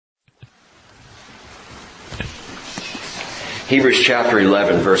Hebrews chapter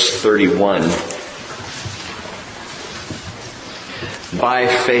 11, verse 31. By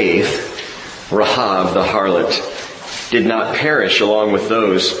faith, Rahab the harlot did not perish along with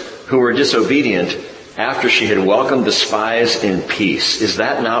those who were disobedient after she had welcomed the spies in peace. Is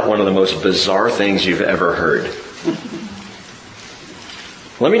that not one of the most bizarre things you've ever heard?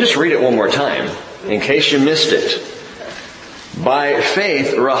 Let me just read it one more time, in case you missed it. By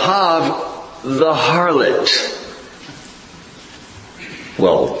faith, Rahab the harlot.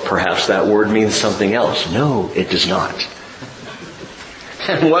 Well, perhaps that word means something else. No, it does not.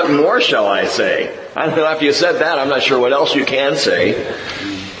 And what more shall I say? I don't know, after you said that, I'm not sure what else you can say.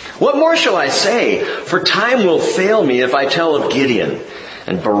 What more shall I say? For time will fail me if I tell of Gideon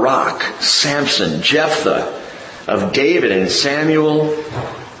and Barak, Samson, Jephthah, of David and Samuel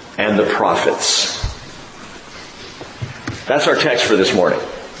and the prophets. That's our text for this morning.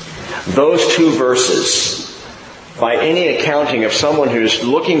 Those two verses, by any accounting of someone who's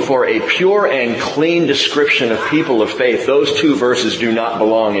looking for a pure and clean description of people of faith, those two verses do not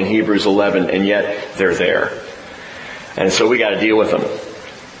belong in Hebrews 11, and yet they're there. And so we got to deal with them.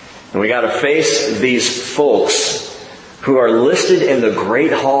 And we got to face these folks who are listed in the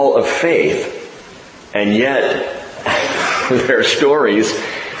great hall of faith, and yet their stories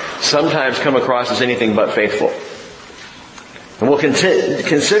sometimes come across as anything but faithful. And we'll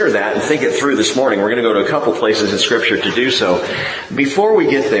consider that and think it through this morning. We're going to go to a couple places in Scripture to do so. Before we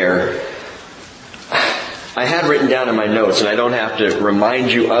get there, I had written down in my notes, and I don't have to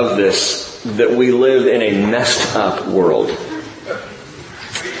remind you of this, that we live in a messed up world.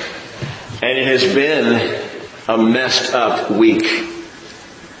 And it has been a messed up week.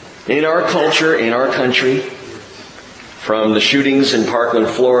 In our culture, in our country, from the shootings in Parkland,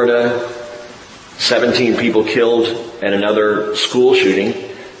 Florida, 17 people killed and another school shooting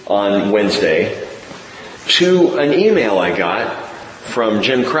on Wednesday, to an email I got from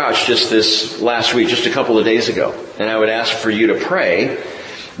Jim Crouch just this last week, just a couple of days ago. And I would ask for you to pray.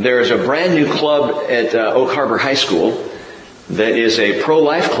 There is a brand new club at Oak Harbor High School that is a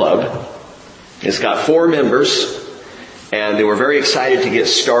pro-life club. It's got 4 members, and they were very excited to get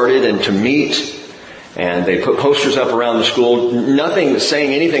started and to meet. And they put posters up around the school, nothing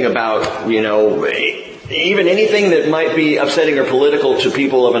saying anything about, even anything that might be upsetting or political to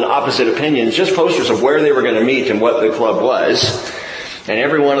people of an opposite opinion, just posters of where they were going to meet and what the club was. And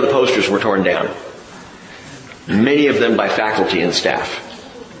every one of the posters were torn down. Many of them by faculty and staff.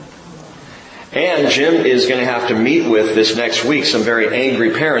 And Jim is going to have to meet with this next week some very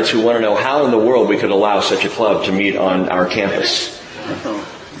angry parents who want to know how in the world we could allow such a club to meet on our campus.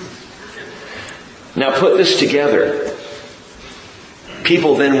 Now put this together.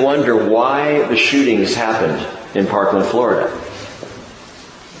 People then wonder why the shootings happened in Parkland, Florida.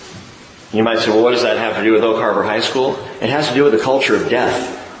 You might say, well, what does that have to do with Oak Harbor High School? It has to do with the culture of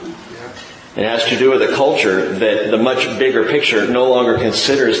death. It has to do with a culture that the much bigger picture no longer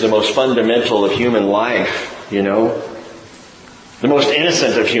considers the most fundamental of human life, the most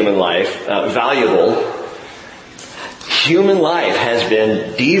innocent of human life, valuable. Human life has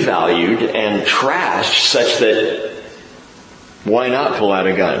been devalued and trashed such that why not pull out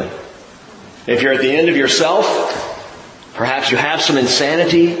a gun? If you're at the end of yourself, perhaps you have some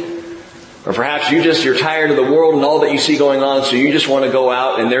insanity, or perhaps you're tired of the world and all that you see going on, so you just want to go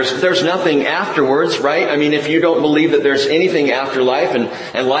out and there's nothing afterwards, right? I mean, if you don't believe that there's anything after life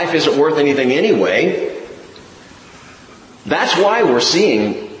and life isn't worth anything anyway, that's why we're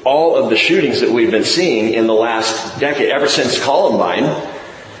seeing all of the shootings that we've been seeing in the last decade, ever since Columbine.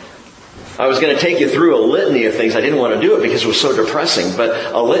 I was going to take you through a litany of things. I didn't want to do it because it was so depressing,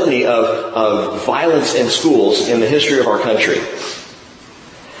 but a litany of violence in schools in the history of our country.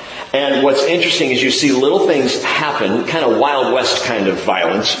 And what's interesting is you see little things happen, kind of Wild West kind of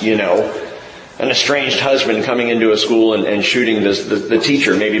violence, an estranged husband coming into a school and shooting the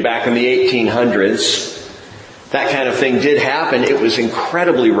teacher, maybe back in the 1800s. That kind of thing did happen. It was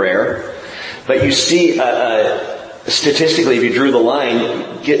incredibly rare. But you see, statistically, if you drew the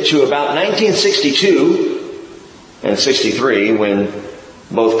line, get to about 1962 and 63, when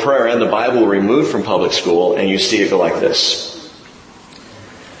both prayer and the Bible were removed from public school, and you see it go like this.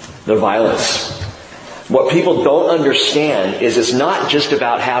 The violence. What people don't understand is it's not just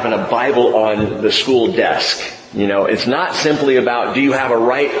about having a Bible on the school desk. It's not simply about, do you have a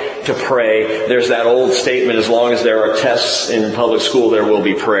right to pray? There's that old statement, as long as there are tests in public school, there will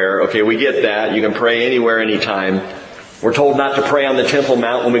be prayer. Okay, we get that. You can pray anywhere, anytime. We're told not to pray on the Temple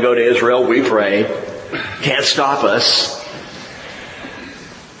Mount when we go to Israel. We pray. Can't stop us.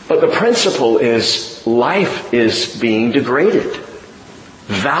 But the principle is life is being degraded.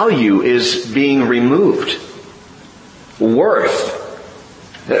 Value is being removed. worth.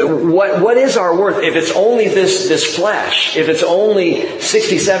 What is our worth if it's only this flesh? If it's only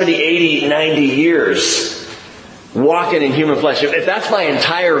 60, 70, 80, 90 years walking in human flesh? If that's my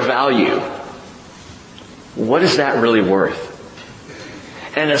entire value, what is that really worth?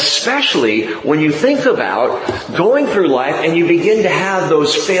 And especially when you think about going through life and you begin to have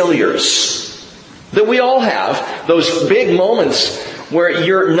those failures that we all have, those big moments where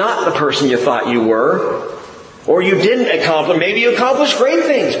you're not the person you thought you were, or you didn't accomplish. Maybe you accomplished great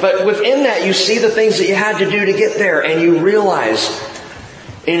things, but within that you see the things that you had to do to get there, and you realize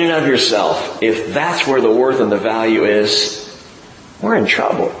in and of yourself, if that's where the worth and the value is, we're in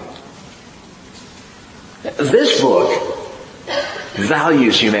trouble. This book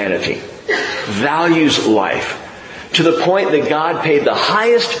values humanity, values life, to the point that God paid the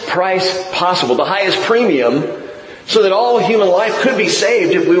highest price possible, the highest premium, so that all human life could be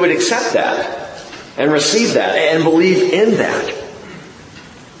saved if we would accept that and receive that and believe in that.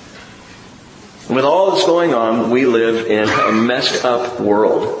 With all that's going on, we live in a messed up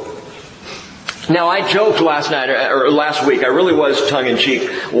world. Now, I joked last week, I really was tongue-in-cheek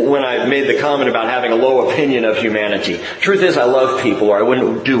when I made the comment about having a low opinion of humanity. Truth is, I love people, or I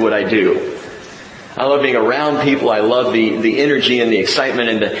wouldn't do what I do. I love being around people. I love the energy and the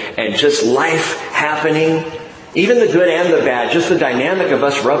excitement and just life happening. Even the good and the bad, just the dynamic of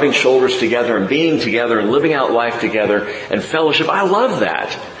us rubbing shoulders together and being together and living out life together and fellowship. I love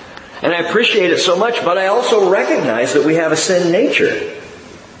that. And I appreciate it so much, but I also recognize that we have a sin nature.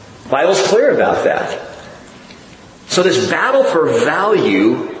 The Bible's clear about that. So this battle for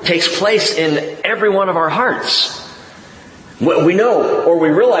value takes place in every one of our hearts. We know, or we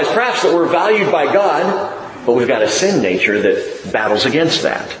realize perhaps that we're valued by God, but we've got a sin nature that battles against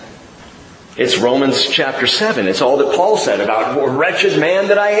that. It's Romans chapter 7. It's all that Paul said about wretched man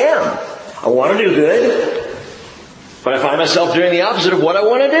that I am. I want to do good, but I find myself doing the opposite of what I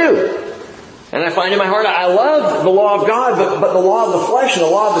want to do. And I find in my heart, I love the law of God, but the law of the flesh and the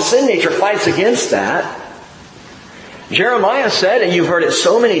law of the sin nature fights against that. Jeremiah said, and you've heard it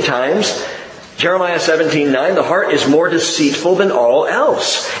so many times, Jeremiah 17:9, the heart is more deceitful than all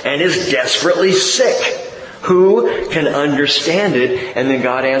else and is desperately sick. Who can understand it? And then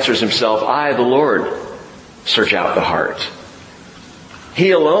God answers himself, I, the Lord, search out the heart.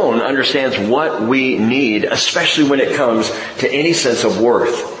 He alone understands what we need, especially when it comes to any sense of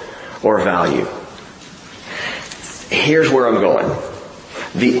worth or value. Here's where I'm going.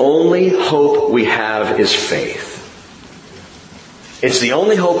 The only hope we have is faith. It's the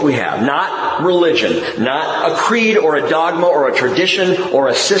only hope we have. Not religion, not a creed or a dogma or a tradition or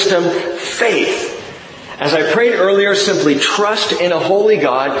a system. Faith. As I prayed earlier, simply trust in a holy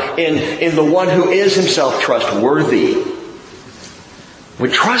God, in the one who is himself trustworthy. We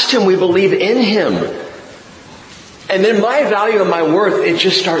trust him, we believe in him. And then my value and my worth, it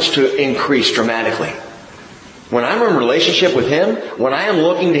just starts to increase dramatically. When I'm in relationship with him, when I am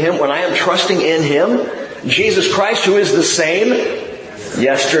looking to him, when I am trusting in him, Jesus Christ, who is the same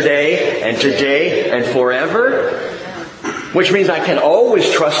yesterday and today and forever, which means I can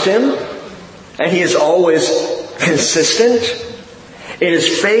always trust him. And he is always consistent. It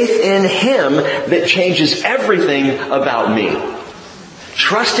is faith in him that changes everything about me.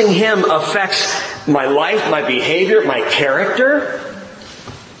 Trusting him affects my life, my behavior, my character.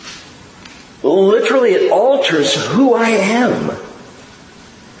 Literally, it alters who I am.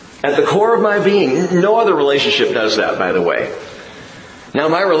 At the core of my being. No other relationship does that, by the way. Now,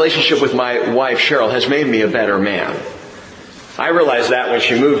 my relationship with my wife, Cheryl, has made me a better man. I realized that when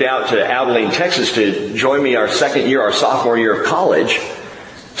she moved out to Abilene, Texas to join me our sophomore year of college.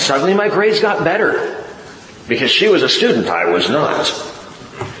 Suddenly my grades got better. Because she was a student, I was not.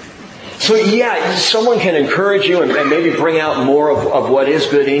 So yeah, someone can encourage you and maybe bring out more of what is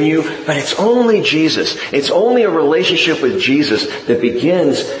good in you, but it's only Jesus. It's only a relationship with Jesus that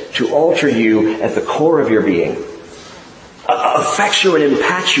begins to alter you at the core of your being. Affects you and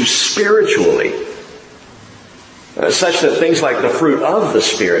impacts you spiritually. Such that things like the fruit of the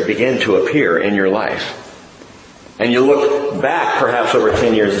Spirit begin to appear in your life. And you look back perhaps over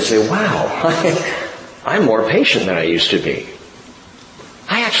 10 years and say, wow, I'm more patient than I used to be.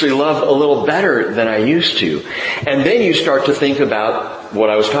 I actually love a little better than I used to. And then you start to think about what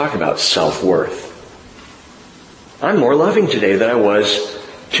I was talking about, self-worth. I'm more loving today than I was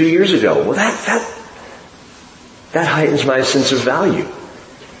 2 years ago. Well, that heightens my sense of value.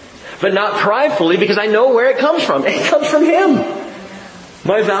 But not pridefully, because I know where it comes from. It comes from him.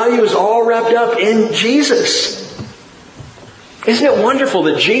 My value is all wrapped up in Jesus. Isn't it wonderful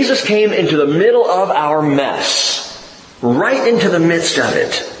that Jesus came into the middle of our mess? Right into the midst of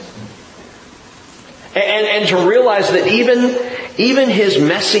it. And to realize that even his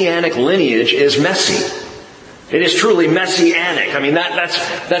messianic lineage is messy. It is truly messianic. I mean,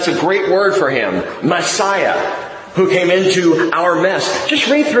 that's a great word for him. Messiah, who came into our mess. Just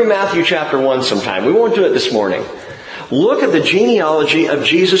read through Matthew chapter 1 sometime. We won't do it this morning. Look at the genealogy of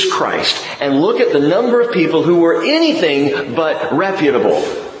Jesus Christ and look at the number of people who were anything but reputable.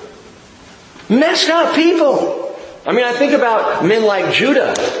 Messed up people. I mean, I think about men like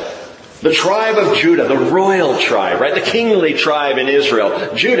Judah. The tribe of Judah, the royal tribe, right? The kingly tribe in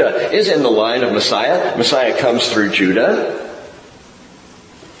Israel. Judah is in the line of Messiah. Messiah comes through Judah.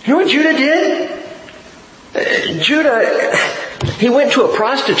 You know what Judah did? Judah, he went to a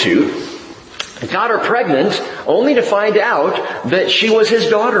prostitute, got her pregnant, only to find out that she was his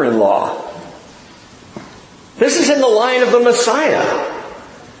daughter-in-law. This is in the line of the Messiah.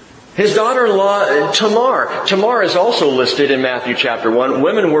 His daughter-in-law, Tamar. Tamar is also listed in Matthew chapter 1.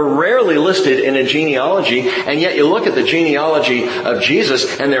 Women were rarely listed in a genealogy, and yet you look at the genealogy of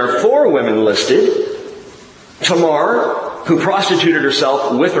Jesus, and there are 4 women listed. Tamar, who prostituted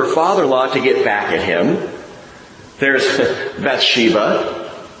herself with her father-in-law to get back at him. There's Bathsheba.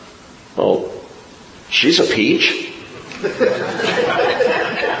 Well, she's a peach.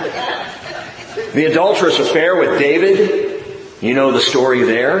 The adulterous affair with David. You know the story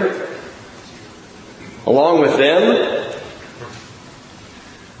there. Along with them,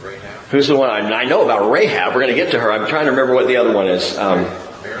 who's the one? I know about Rahab. We're going to get to her. I'm trying to remember what the other one is.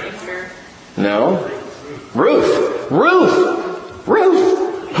 No? Ruth,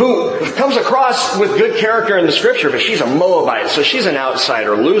 who comes across with good character in the scripture, but she's a Moabite, so she's an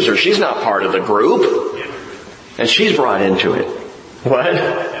outsider loser. She's not part of the group. And she's brought into it. What?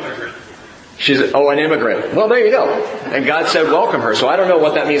 She's an immigrant. Well, there you go. And God said welcome her, so I don't know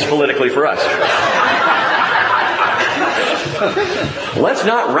what that means politically for us. Let's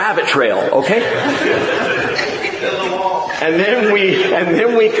not rabbit trail, okay? And then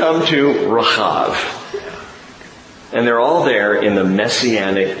we come to Rahab. And they're all there in the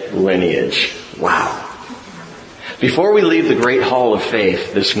messianic lineage. Wow. Before we leave the great hall of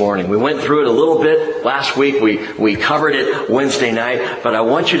faith this morning, we went through it a little bit last week. We covered it Wednesday night, but I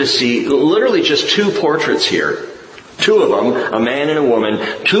want you to see literally just 2 portraits here. 2 of them, a man and a woman,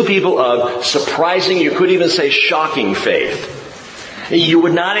 2 people of surprising, you could even say shocking faith. You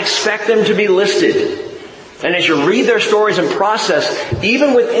would not expect them to be listed. And as you read their stories and process,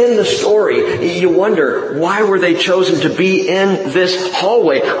 even within the story, you wonder, why were they chosen to be in this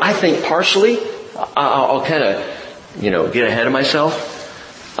hallway? I think partially, I'll kind of, get ahead of myself.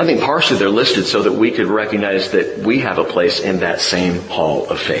 I think partially they're listed so that we could recognize that we have a place in that same hall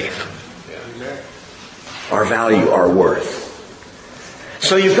of faith. Our value, our worth.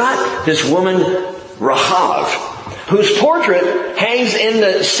 So you've got this woman, Rahab, whose portrait hangs in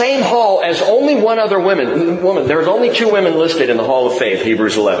the same hall as only one other woman. There's only 2 women listed in the hall of faith,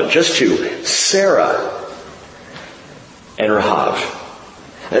 Hebrews 11. Just 2. Sarah and Rahab.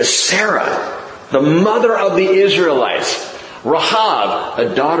 Sarah, the mother of the Israelites. Rahab,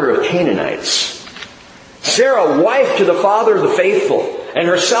 a daughter of Canaanites. Sarah, wife to the father of the faithful, and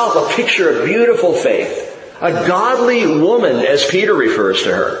herself a picture of beautiful faith. A godly woman, as Peter refers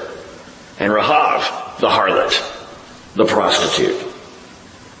to her. And Rahab, the harlot, the prostitute.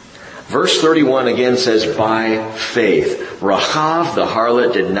 Verse 31 again says, by faith, Rahab the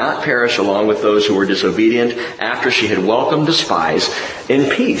harlot did not perish along with those who were disobedient after she had welcomed the spies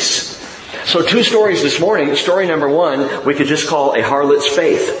in peace. So 2 stories this morning. Story number 1, we could just call a harlot's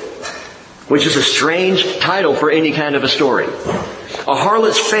faith, which is a strange title for any kind of a story. A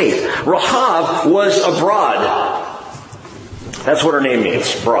harlot's faith. Rahab was a broad. That's what her name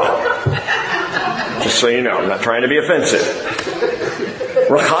means, broad. Just so you know, I'm not trying to be offensive.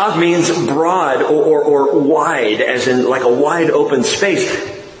 Rahab means broad or wide, as in like a wide open space.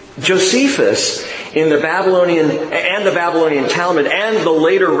 Josephus in the Babylonian Talmud and the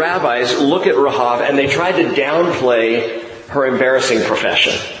later rabbis look at Rahab and they try to downplay her embarrassing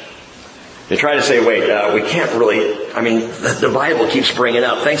profession. They try to say, we can't really, the Bible keeps bringing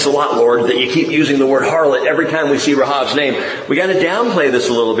up, thanks a lot, Lord, that you keep using the word harlot every time we see Rahab's name. We got to downplay this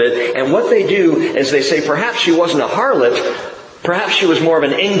a little bit. And what they do is they say, perhaps she wasn't a harlot, perhaps she was more of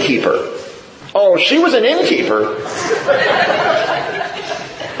an innkeeper. Oh, she was an innkeeper.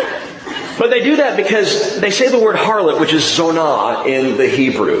 But they do that because they say the word harlot, which is zonah in the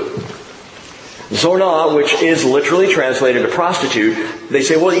Hebrew. Zonah, which is literally translated to prostitute. They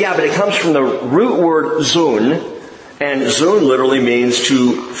say, but it comes from the root word zun, and zun literally means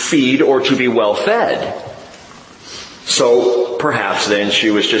to feed or to be well fed. So perhaps then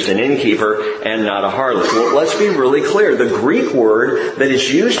she was just an innkeeper and not a harlot. Well, let's be really clear. The Greek word that is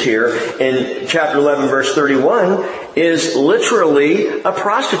used here in chapter 11, verse 31 is literally a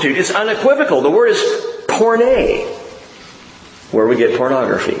prostitute. It's unequivocal. The word is porne, where we get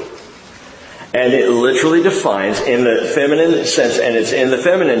pornography. And it literally defines in the feminine sense, and it's in the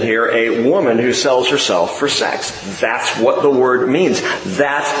feminine here, a woman who sells herself for sex. That's what the word means.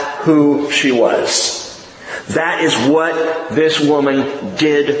 That's who she was. That is what this woman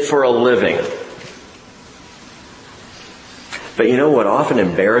did for a living. But you know what often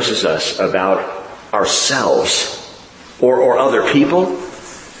embarrasses us about ourselves or other people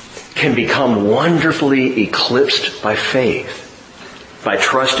can become wonderfully eclipsed by faith, by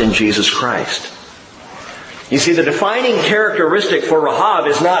trust in Jesus Christ. You see, the defining characteristic for Rahab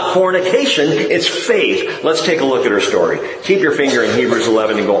is not fornication, it's faith. Let's take a look at her story. Keep your finger in Hebrews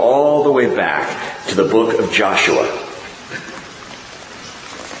 11 and go all the way back to the book of Joshua.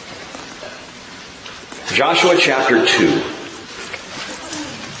 Joshua chapter 2.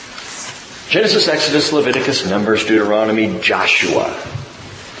 Genesis, Exodus, Leviticus, Numbers, Deuteronomy, Joshua.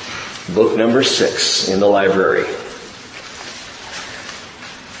 Book number 6 in the library.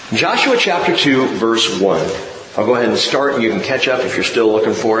 Joshua chapter 2, verse 1. I'll go ahead and start and you can catch up if you're still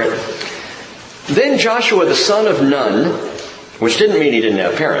looking for it. Then Joshua the son of Nun, which didn't mean he didn't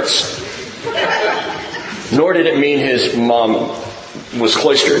have parents, nor did it mean his mom was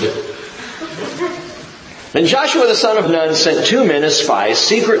cloistered. Then Joshua the son of Nun sent 2 men as spies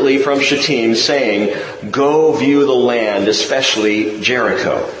secretly from Shittim, saying, "Go view the land, especially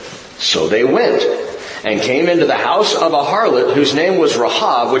Jericho." So they went and came into the house of a harlot whose name was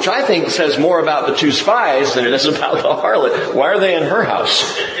Rahab, which I think says more about the 2 spies than it does about the harlot. Why are they in her house?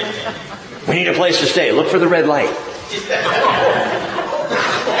 We need a place to stay. Look for the red light.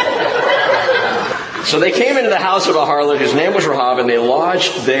 So they came into the house of a harlot whose name was Rahab, and they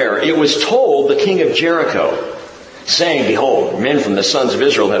lodged there. It was told the king of Jericho, saying, "Behold, men from the sons of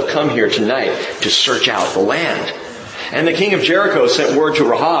Israel have come here tonight to search out the land." And the king of Jericho sent word to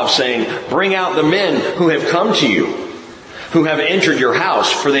Rahab, saying, "Bring out the men who have come to you, who have entered your house,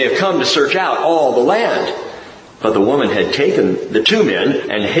 for they have come to search out all the land." But the woman had taken the 2 men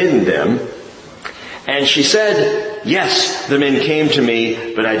and hidden them. And she said, "Yes, the men came to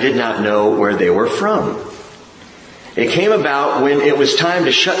me, but I did not know where they were from." It came about when it was time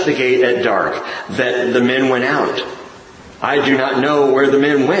to shut the gate at dark that the men went out. "I do not know where the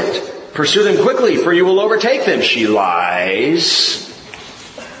men went. Pursue them quickly, for you will overtake them." She lies.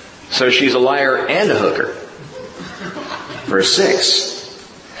 So she's a liar and a hooker. Verse 6.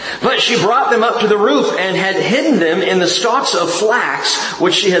 But she brought them up to the roof and had hidden them in the stalks of flax,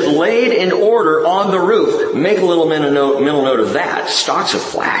 which she had laid in order on the roof. Make a little mental note of that. Stalks of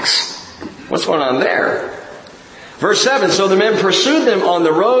flax. What's going on there? Verse 7, so the men pursued them on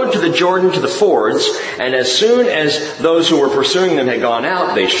the road to the Jordan to the fords, and as soon as those who were pursuing them had gone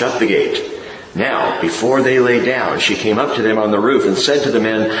out, they shut the gate. Now, before they lay down, she came up to them on the roof and said to the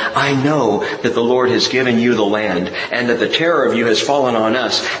men, "I know that the Lord has given you the land, and that the terror of you has fallen on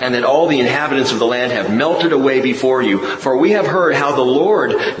us, and that all the inhabitants of the land have melted away before you. For we have heard how the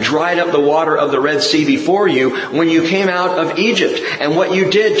Lord dried up the water of the Red Sea before you when you came out of Egypt, and what you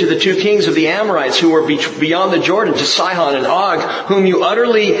did to the 2 kings of the Amorites who were beyond the Jordan, to Sihon and Og, whom you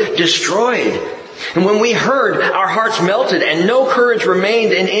utterly destroyed. And when we heard, our hearts melted, and no courage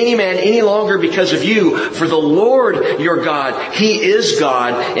remained in any man any longer because of you. For the Lord your God, He is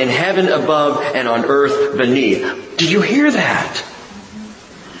God in heaven above and on earth beneath." Did you hear that?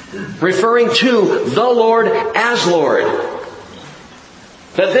 Referring to the Lord as Lord.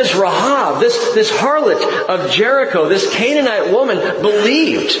 That this Rahab, this harlot of Jericho, this Canaanite woman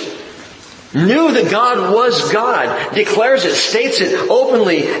believed. Knew that God was God, declares it, states it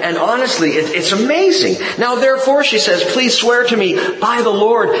openly and honestly. It's amazing. "Now therefore," she says, "please swear to me by the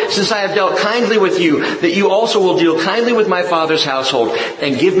Lord, since I have dealt kindly with you, that you also will deal kindly with my father's household,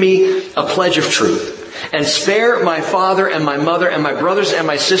 and give me a pledge of truth. And spare my father and my mother and my brothers and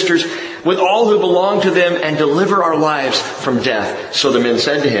my sisters with all who belong to them, and deliver our lives from death." So the men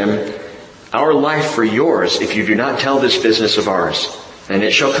said to him, "Our life for yours, if you do not tell this business of ours. And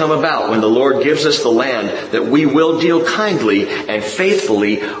it shall come about when the Lord gives us the land that we will deal kindly and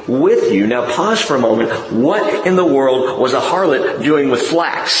faithfully with you." Now pause for a moment. What in the world was a harlot doing with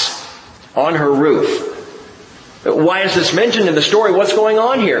flax on her roof? Why is this mentioned in the story? What's going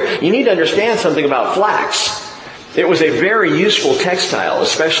on here? You need to understand something about flax. It was a very useful textile,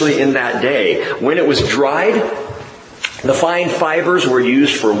 especially in that day. When it was dried, the fine fibers were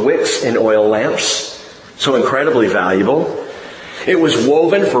used for wicks in oil lamps. So incredibly valuable. It was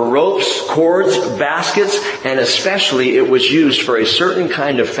woven for ropes, cords, baskets, and especially it was used for a certain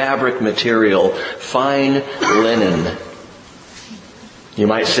kind of fabric material, fine linen. You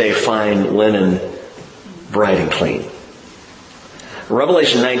might say fine linen, bright and clean.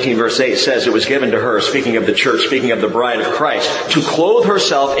 Revelation 19 verse 8 says it was given to her, speaking of the church, speaking of the bride of Christ, to clothe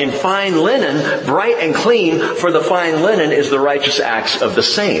herself in fine linen, bright and clean, for the fine linen is the righteous acts of the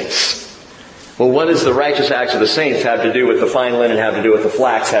saints. Well, what does the righteous acts of the saints have to do with the fine linen, have to do with the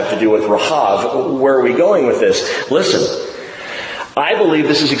flax, have to do with Rahav? Where are we going with this? Listen, I believe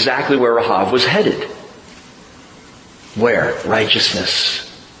this is exactly where Rahav was headed. Where? Righteousness.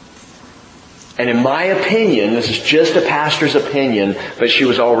 And in my opinion, this is just a pastor's opinion, but she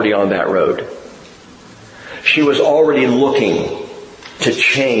was already on that road. She was already looking to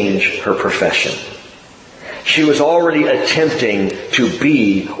change her profession. She was already attempting to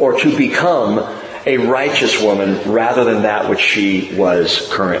be or to become a righteous woman rather than that which she was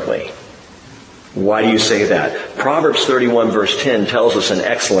currently. Why do you say that? Proverbs 31 verse 10 tells us an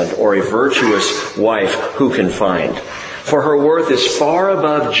excellent or a virtuous wife who can find. For her worth is far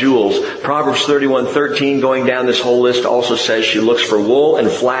above jewels. Proverbs 31:13, going down this whole list, also says she looks for wool and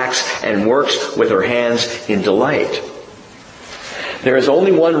flax and works with her hands in delight. There is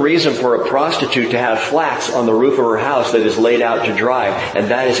only one reason for a prostitute to have flax on the roof of her house that is laid out to dry, and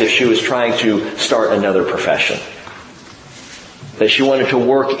that is if she was trying to start another profession. That she wanted to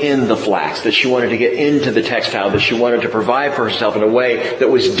work in the flax, that she wanted to get into the textile, that she wanted to provide for herself in a way that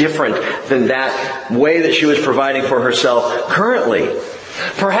was different than that way that she was providing for herself currently.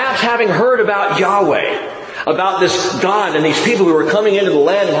 Perhaps having heard about Yahweh, about this God and these people who were coming into the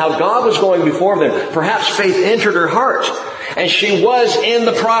land and how God was going before them, perhaps faith entered her heart. And she was in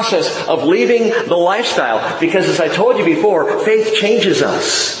the process of leaving the lifestyle. Because as I told you before, faith changes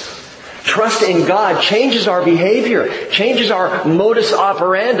us. Trust in God changes our behavior, changes our modus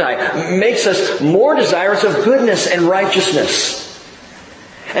operandi, makes us more desirous of goodness and righteousness.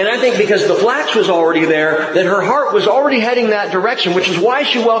 And I think because the flax was already there, that her heart was already heading that direction, which is why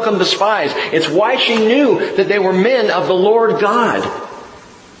she welcomed the spies. It's why she knew that they were men of the Lord God.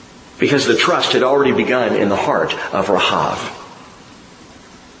 Because the trust had already begun in the heart of Rahav.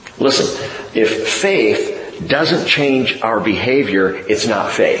 Listen, if faith doesn't change our behavior, it's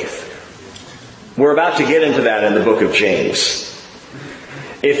not faith. We're about to get into that in the book of James.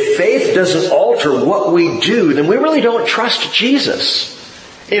 If faith doesn't alter what we do, then we really don't trust Jesus.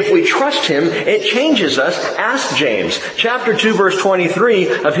 If we trust Him, it changes us. Ask James. Chapter 2, verse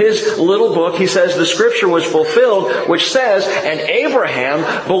 23 of his little book, he says, the scripture was fulfilled, which says, and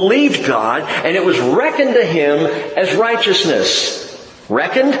Abraham believed God, and it was reckoned to him as righteousness.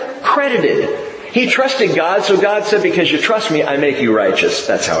 Reckoned? Credited. He trusted God, so God said, because you trust me, I make you righteous.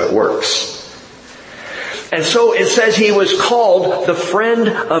 That's how it works. And so it says he was called the friend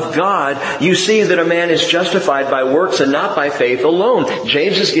of God. You see that a man is justified by works and not by faith alone.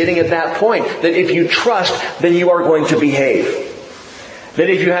 James is getting at that point, that if you trust, then you are going to behave. That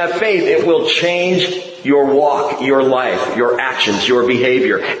if you have faith, it will change your walk, your life, your actions, your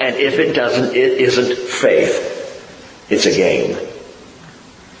behavior. And if it doesn't, it isn't faith. It's a game.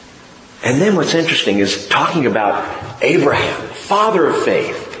 And then what's interesting is talking about Abraham, father of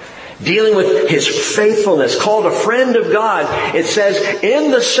faith. Dealing with his faithfulness, called a friend of God. It says,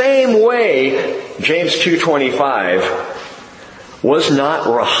 in the same way, James 2:25, was not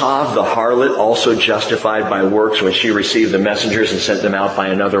Rahav the harlot also justified by works when she received the messengers and sent them out by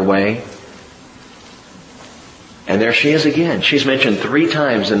another way? And there she is again. She's mentioned 3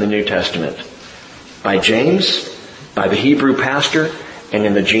 times in the New Testament. By James, by the Hebrew pastor, and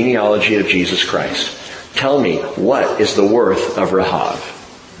in the genealogy of Jesus Christ. Tell me, what is the worth of Rahav?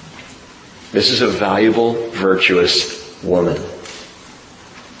 This is a valuable, virtuous woman.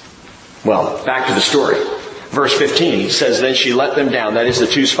 Well, back to the story. Verse 15 says, then she let them down, that is the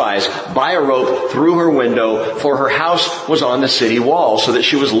 2 spies, by a rope through her window, for her house was on the city wall, so that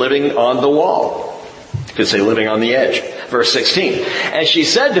she was living on the wall. You could say living on the edge. Verse 16. And she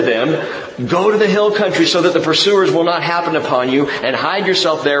said to them, go to the hill country so that the pursuers will not happen upon you, and hide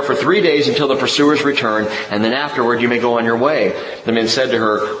yourself there for 3 days until the pursuers return, and then afterward you may go on your way. The men said to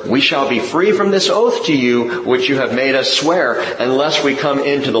her, we shall be free from this oath to you, which you have made us swear, unless we come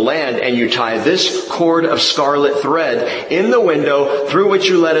into the land, and you tie this cord of scarlet thread in the window through which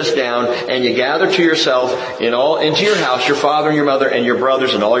you let us down, and you gather to yourself into your house your father and your mother and your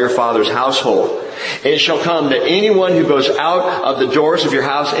brothers and all your father's household. It shall come that anyone who goes out of the doors of your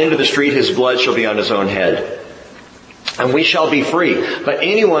house into the street, his blood shall be on his own head. and we shall be free. But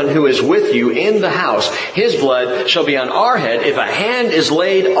anyone who is with you in the house, his blood shall be on our head if a hand is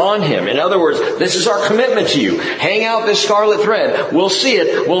laid on him. In other words, this is our commitment to you. Hang out this scarlet thread. We'll see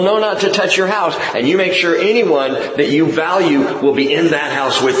it. We'll know not to touch your house. And you make sure anyone that you value will be in that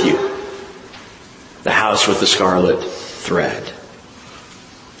house with you. The house with the scarlet thread.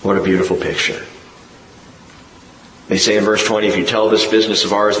 What a beautiful picture. They say in verse 20, if you tell this business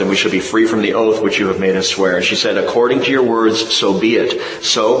of ours, then we shall be free from the oath which you have made us swear. And she said, according to your words, so be it.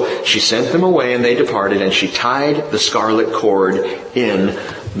 So she sent them away and they departed, and she tied the scarlet cord in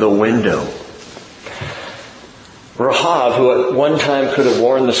the window. Rahab, who at one time could have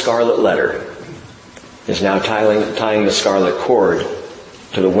worn the scarlet letter, is now tying the scarlet cord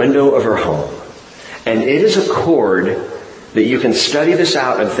to the window of her home. And it is a cord that you can study this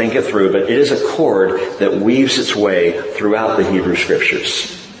out and think it through, but it is a cord that weaves its way throughout the Hebrew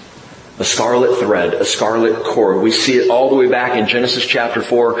Scriptures. A scarlet thread, a scarlet cord. We see it all the way back in Genesis chapter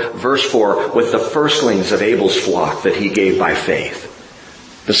 4, verse 4, with the firstlings of Abel's flock that he gave by faith.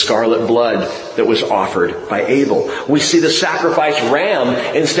 The scarlet blood that was offered by Abel. We see the sacrifice ram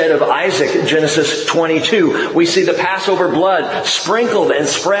instead of Isaac in Genesis 22. We see the Passover blood sprinkled and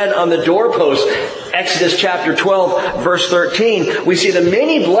spread on the doorpost. Exodus chapter 12, verse 13. We see the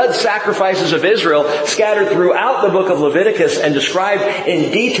many blood sacrifices of Israel scattered throughout the book of Leviticus and described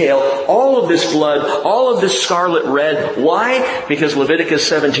in detail. All of this blood, all of this scarlet red. Why? Because Leviticus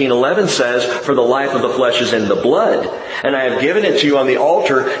 17:11 says, for the life of the flesh is in the blood. And I have given it to you on the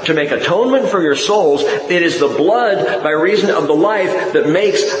altar to make atonement for your souls. It is the blood by reason of the life that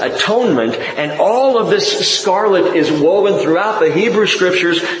makes atonement. And all of this scarlet is woven throughout the Hebrew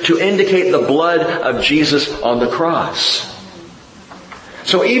Scriptures to indicate the blood of Jesus on the cross.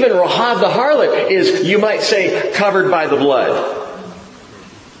 So even Rahab the harlot is, you might say, covered by the blood,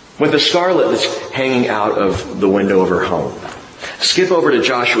 with the scarlet that's hanging out of the window of her home. Skip over to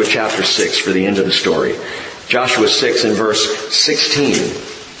Joshua chapter 6 for the end of the story. Joshua 6 and verse 16.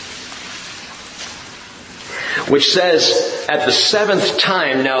 Which says, at the seventh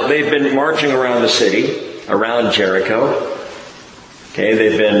time, now they've been marching around the city, around Jericho. Okay,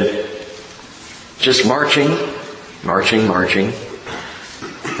 they've been just marching.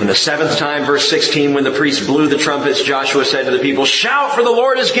 And the seventh time, verse 16, when the priest blew the trumpets, Joshua said to the people, shout, for the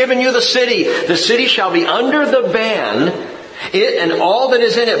Lord has given you the city. The city shall be under the ban. It and all that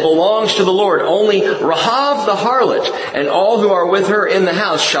is in it belongs to the Lord. Only Rahab the harlot and all who are with her in the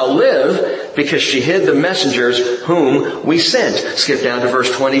house shall live, because she hid the messengers whom we sent. Skip down to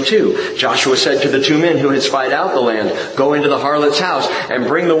verse 22. Joshua said to the two men who had spied out the land, go into the harlot's house and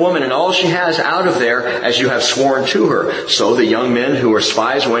bring the woman and all she has out of there as you have sworn to her. So the young men who were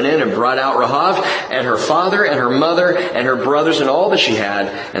spies went in and brought out Rahab and her father and her mother and her brothers and all that she had.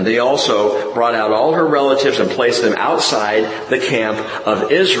 And they also brought out all her relatives and placed them outside the camp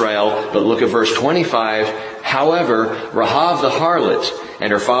of Israel. But look at verse 25. However, Rahab the harlot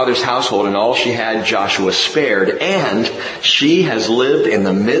and her father's household and all she had Joshua spared, and she has lived in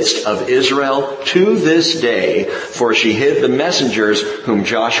the midst of Israel to this day, for she hid the messengers whom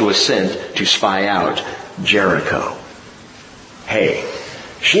Joshua sent to spy out Jericho. Hey,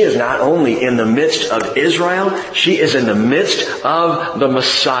 she is not only in the midst of Israel, she is in the midst of the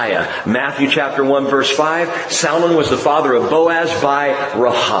Messiah. Matthew chapter 1 verse 5, Salmon was the father of Boaz by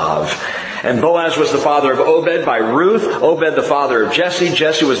Rahab. And Boaz was the father of Obed by Ruth. Obed the father of Jesse.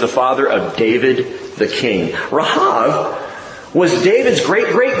 Jesse was the father of David the king. Rahab was David's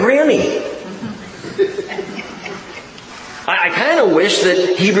great-great-granny. I kind of wish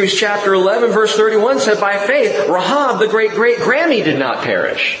that Hebrews chapter 11 verse 31 said by faith, Rahab the great-great-granny did not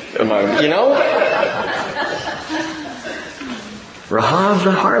perish. You know? Rahab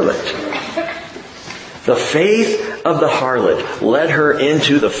the harlot. The faith of the harlot led her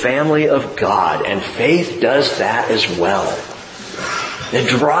into the family of God, and faith does that as well. It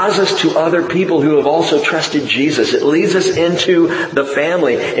draws us to other people who have also trusted Jesus. It leads us into the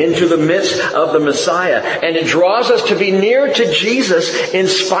family, into the midst of the Messiah. And it draws us to be near to Jesus in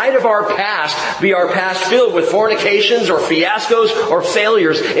spite of our past, be our past filled with fornications or fiascos or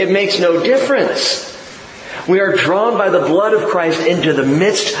failures. It makes no difference. We are drawn by the blood of Christ into the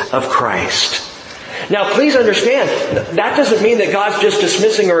midst of Christ. Now, please understand, that doesn't mean that God's just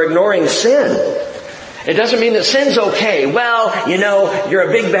dismissing or ignoring sin. It doesn't mean that sin's okay. Well, you know, you're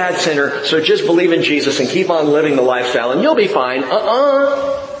a big bad sinner, so just believe in Jesus and keep on living the lifestyle and you'll be fine.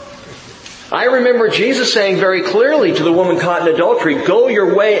 I remember Jesus saying very clearly to the woman caught in adultery, go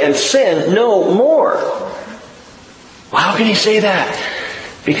your way and sin no more. Well, how can he say that?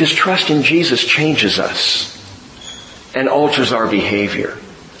 Because trust in Jesus changes us and alters our behavior.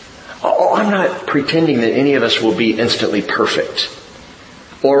 Oh, I'm not pretending that any of us will be instantly perfect.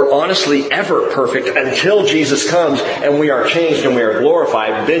 Or honestly ever perfect until Jesus comes and we are changed and we are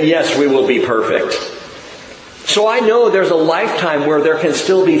glorified. Then yes, we will be perfect. So I know there's a lifetime where there can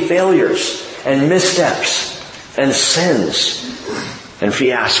still be failures and missteps and sins and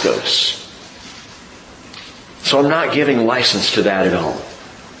fiascos. So I'm not giving license to that at all.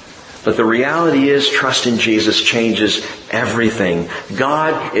 But the reality is, trust in Jesus changes everything.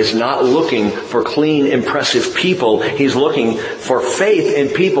 God is not looking for clean, impressive people. He's looking for faith in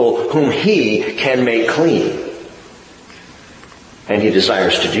people whom He can make clean. And He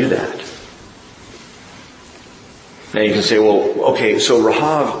desires to do that. Now you can say, well, okay, so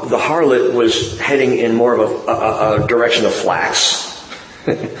Rahab, the harlot, was heading in more of a direction of flax,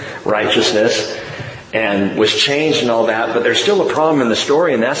 righteousness, and was changed and all that, but there's still a problem in the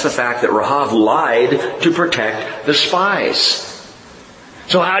story, and that's the fact that Rahab lied to protect the spies.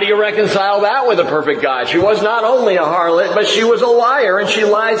 So how do you reconcile that with a perfect God? She was not only a harlot, but she was a liar, and she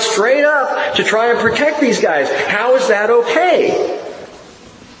lied straight up to try and protect these guys. How is that okay?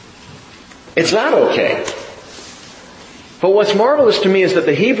 It's not okay. But what's marvelous to me is that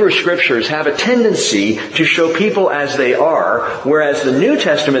the Hebrew Scriptures have a tendency to show people as they are, whereas the New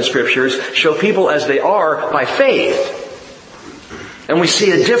Testament Scriptures show people as they are by faith. And we see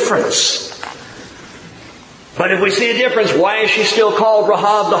a difference. But if we see a difference, why is she still called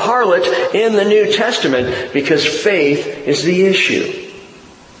Rahab the harlot in the New Testament? Because faith is the issue.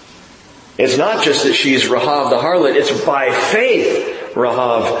 It's not just that she's Rahab the harlot, it's by faith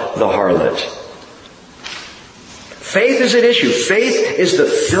Rahab the harlot. Faith is an issue. Faith is the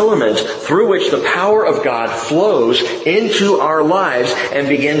filament through which the power of God flows into our lives and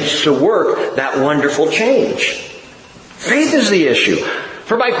begins to work that wonderful change. Faith is the issue.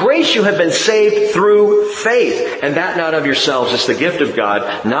 For by grace you have been saved through faith, and that not of yourselves. It's the gift of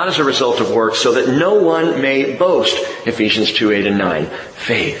God, not as a result of works, so that no one may boast. Ephesians 2:8 and 9.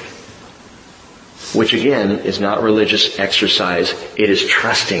 Faith. Which again is not religious exercise. It is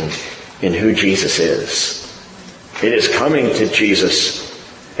trusting in who Jesus is. It is coming to Jesus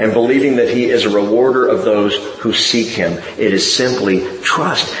and believing that He is a rewarder of those who seek Him. It is simply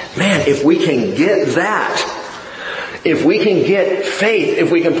trust. Man, if we can get that, if we can get faith,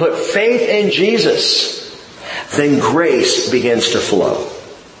 if we can put faith in Jesus, then grace begins to flow.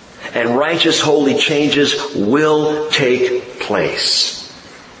 And righteous, holy changes will take place,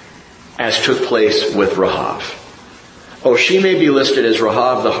 as took place with Rahab. Oh, she may be listed as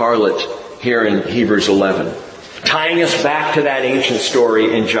Rahab the harlot here in Hebrews 11. Tying us back to that ancient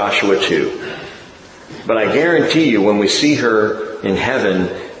story in Joshua 2. But I guarantee you, when we see her in heaven,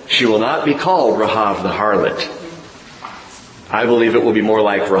 she will not be called Rahab the harlot. I believe it will be more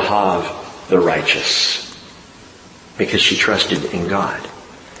like Rahab the righteous, because she trusted in God.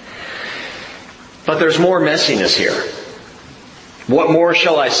 But there's more messiness here. What more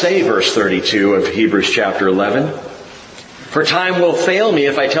shall I say, verse 32 of Hebrews chapter 11? For time will fail me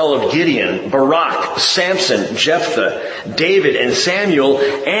if I tell of Gideon, Barak, Samson, Jephthah, David, and Samuel,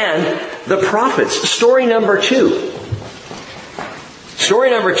 and the prophets. Story number 2. Story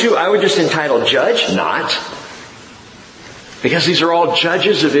number 2, I would just entitle Judge, not. Because these are all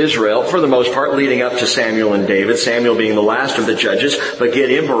judges of Israel, for the most part, leading up to Samuel and David. Samuel being the last of the judges. But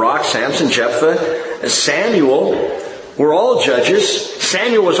Gideon, Barak, Samson, Jephthah, Samuel were all judges.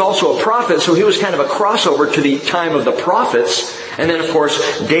 Samuel was also a prophet, so he was kind of a crossover to the time of the prophets. And then, of course,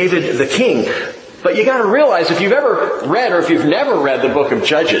 David the king. But you got to realize, if you've ever read or if you've never read the book of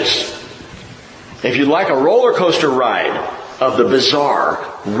Judges, if you'd like a roller coaster ride of the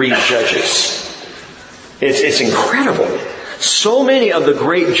bizarre, read Judges. It's incredible. So many of the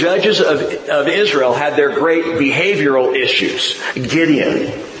great judges of Israel had their great behavioral issues. Gideon,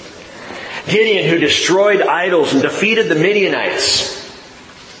 who destroyed idols and defeated the Midianites.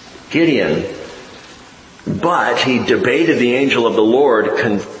 Gideon. But he debated the angel of the Lord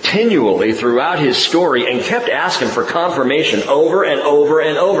continually throughout his story and kept asking for confirmation over and over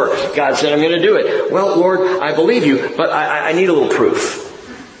and over. God said, I'm going to do it. Well, Lord, I believe you, but I need a little proof.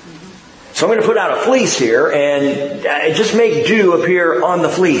 So I'm going to put out a fleece here and just make dew appear on the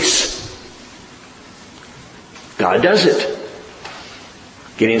fleece. God does it.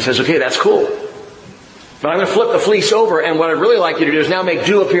 Gideon says, okay, that's cool. But I'm going to flip the fleece over, and what I'd really like you to do is now make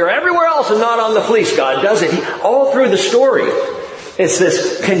dew appear everywhere else and not on the fleece. God does it. All through the story, it's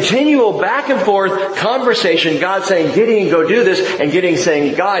this continual back and forth conversation. God saying, Gideon, go do this. And Gideon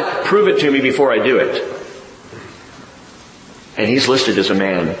saying, God, prove it to me before I do it. And he's listed as a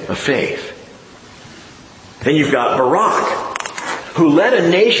man of faith. Then you've got Barak, who led a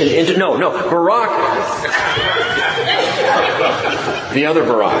nation into... Barak. The other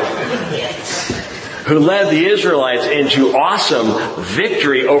Barak. Who led the Israelites into awesome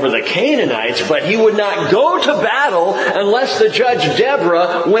victory over the Canaanites, but he would not go to battle unless the judge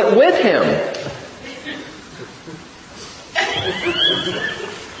Deborah went with him.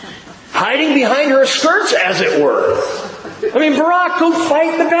 Hiding behind her skirts, as it were. I mean, Barak, go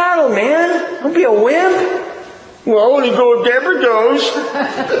fight the battle, man. Don't be a wimp. Well, I want to go if Deborah goes.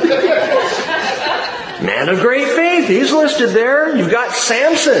 Man of great faith. He's listed there. You've got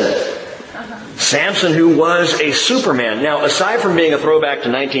Samson. Samson, who was a Superman. Now, aside from being a throwback to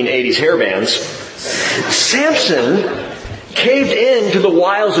 1980s hair bands, Samson caved in to the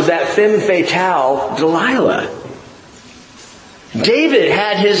wiles of that femme fatale, Delilah. David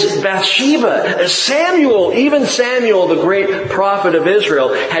had his Bathsheba. Even Samuel, the great prophet of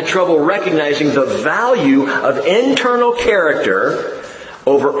Israel, had trouble recognizing the value of internal character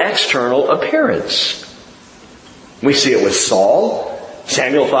over external appearance. We see it with Saul.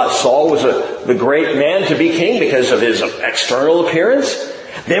 Samuel thought Saul was the great man to be king because of his external appearance.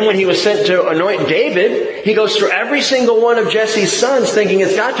 Then when he was sent to anoint David, he goes through every single one of Jesse's sons thinking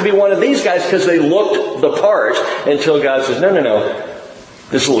it's got to be one of these guys because they looked the part, until God says, no.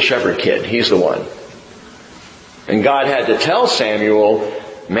 This little shepherd kid, he's the one. And God had to tell Samuel,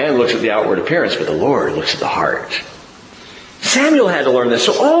 man looks at the outward appearance, but the Lord looks at the heart. Samuel had to learn this.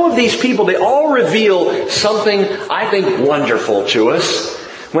 So all of these people, they all reveal something, I think, wonderful to us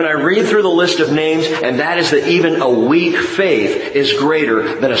when I read through the list of names, and that is that even a weak faith is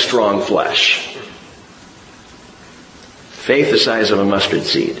greater than a strong flesh. Faith the size of a mustard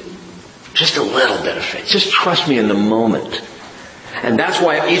seed. Just a little bit of faith. Just trust me in the moment. And that's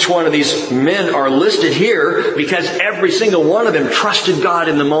why each one of these men are listed here, because every single one of them trusted God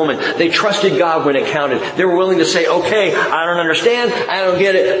in the moment. They trusted God when it counted. They were willing to say, okay, I don't understand, I don't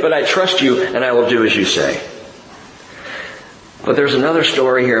get it, but I trust you and I will do as you say. But there's another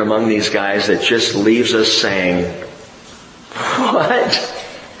story here among these guys that just leaves us saying, what?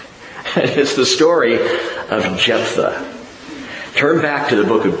 It's the story of Jephthah. Turn back to the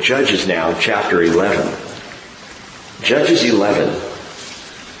book of Judges now, chapter 11. Judges 11,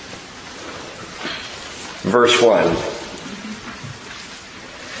 verse 1.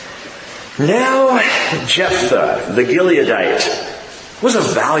 Now Jephthah, the Gileadite, was a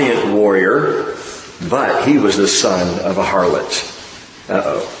valiant warrior, but he was the son of a harlot.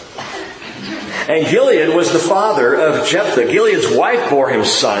 And Gilead was the father of Jephthah. Gilead's wife bore him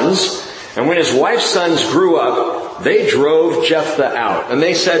sons, and when his wife's sons grew up, they drove Jephthah out. And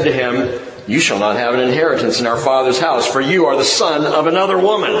they said to him, you shall not have an inheritance in our father's house, for you are the son of another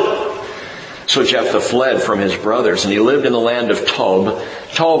woman. So Jephthah fled from his brothers, and he lived in the land of Tob.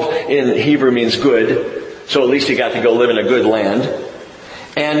 Tob in Hebrew means good, so at least he got to go live in a good land.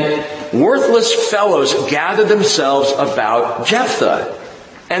 And worthless fellows gathered themselves about Jephthah,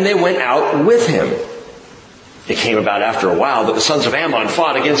 and they went out with him. It came about after a while that the sons of Ammon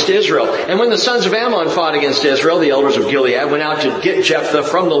fought against Israel. And when the sons of Ammon fought against Israel, the elders of Gilead went out to get Jephthah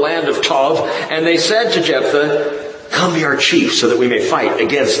from the land of Tob. And they said to Jephthah, come be our chief so that we may fight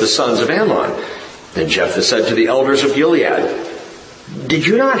against the sons of Ammon. Then Jephthah said to the elders of Gilead, did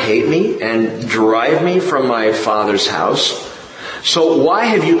you not hate me and drive me from my father's house? So why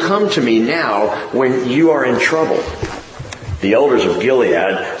have you come to me now when you are in trouble? The elders of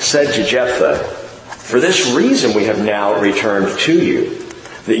Gilead said to Jephthah, for this reason we have now returned to you,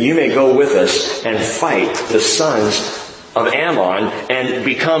 that you may go with us and fight the sons of Ammon and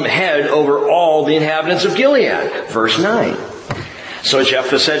become head over all the inhabitants of Gilead. Verse 9. So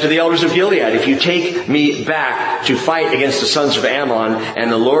Jephthah said to the elders of Gilead, if you take me back to fight against the sons of Ammon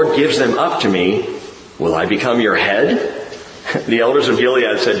and the Lord gives them up to me, will I become your head? The elders of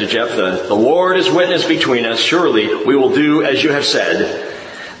Gilead said to Jephthah, the Lord is witness between us. Surely we will do as you have said.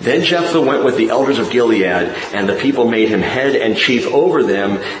 Then Jephthah went with the elders of Gilead, and the people made him head and chief over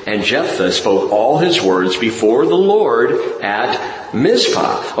them. And Jephthah spoke all his words before the Lord at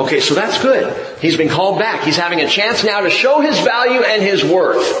Mizpah. Okay, so that's good. He's been called back. He's having a chance now to show his value and his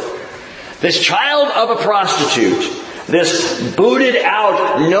worth. This child of a prostitute, this booted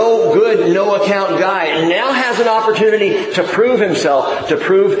out, no good, no account guy, now has an opportunity to prove himself, to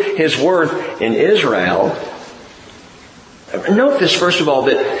prove his worth in Israel. Note this, first of all,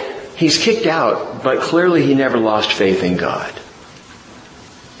 that he's kicked out, but clearly he never lost faith in God.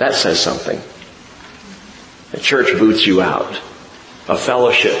 That says something. The church boots you out. A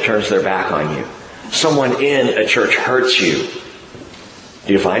fellowship turns their back on you. Someone in a church hurts you.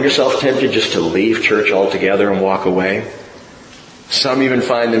 Do you find yourself tempted just to leave church altogether and walk away? Some even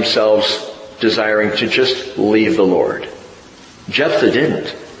find themselves desiring to just leave the Lord. Jephthah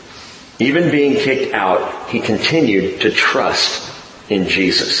didn't. Even being kicked out, he continued to trust in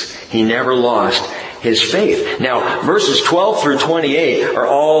Jesus. He never lost his faith. Now, verses 12 through 28 are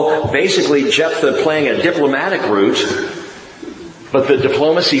all basically Jephthah playing a diplomatic route, but the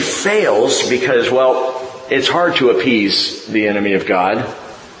diplomacy fails because, well, it's hard to appease the enemy of God.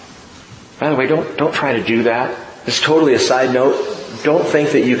 By the way, don't try to do that. It's totally a side note. Don't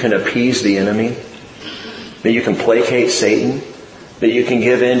think that you can appease the enemy, that you can placate Satan, that you can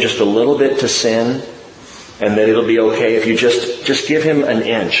give in just a little bit to sin, and that it'll be okay if you just give him an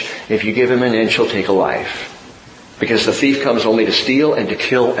inch. If you give him an inch, he'll take a life. Because the thief comes only to steal and to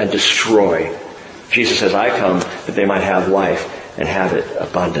kill and destroy. Jesus says, I come that they might have life and have it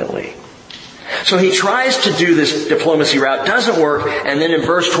abundantly. So he tries to do this diplomacy route, doesn't work, and then in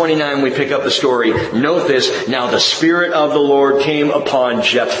verse 29 we pick up the story. Note this, now the Spirit of the Lord came upon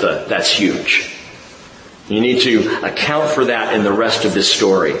Jephthah. That's huge. You need to account for that in the rest of this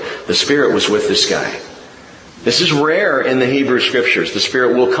story. The Spirit was with this guy. This is rare in the Hebrew Scriptures. The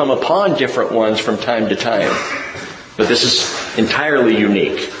Spirit will come upon different ones from time to time. But this is entirely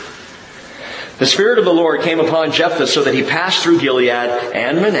unique. The Spirit of the Lord came upon Jephthah so that he passed through Gilead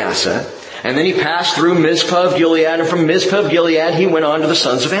and Manasseh. And then he passed through Mizpah of Gilead, and from Mizpah of Gilead he went on to the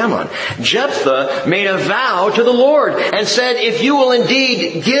sons of Ammon. Jephthah made a vow to the Lord and said, if you will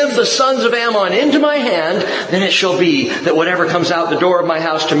indeed give the sons of Ammon into my hand, then it shall be that whatever comes out the door of my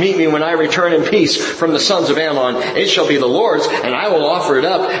house to meet me when I return in peace from the sons of Ammon, it shall be the Lord's, and I will offer it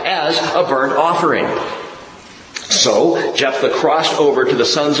up as a burnt offering. So Jephthah crossed over to the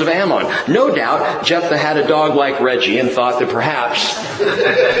sons of Ammon. No doubt Jephthah had a dog like Reggie and thought that perhaps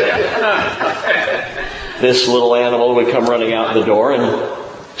this little animal would come running out the door and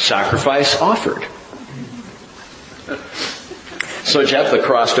sacrifice offered. So Jephthah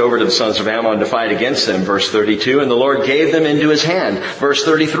crossed over to the sons of Ammon to fight against them, verse 32, and the Lord gave them into his hand. Verse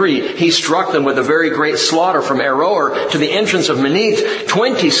 33, he struck them with a very great slaughter from Aroer to the entrance of Manith,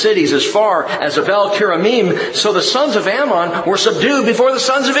 20 cities as far as Abel Kiramim. So the sons of Ammon were subdued before the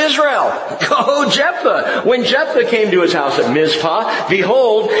sons of Israel. Go Jephthah! When Jephthah came to his house at Mizpah,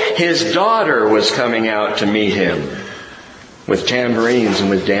 behold, his daughter was coming out to meet him with tambourines and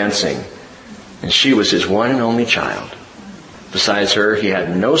with dancing. And she was his one and only child. Besides her, he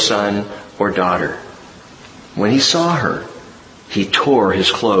had no son or daughter. When he saw her, he tore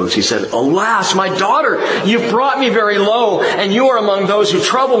his clothes. He said, alas, my daughter, you've brought me very low, and you are among those who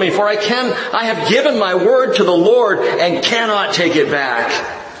trouble me, for I have given my word to the Lord and cannot take it back.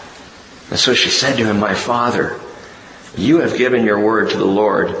 And so she said to him, my father, you have given your word to the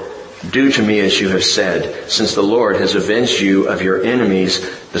Lord. Do to me as you have said, since the Lord has avenged you of your enemies,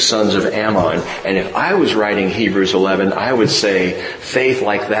 the sons of Ammon. And if I was writing Hebrews 11, I would say faith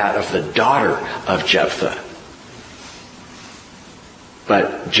like that of the daughter of Jephthah.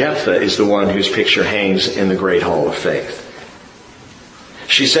 But Jephthah is the one whose picture hangs in the great hall of faith.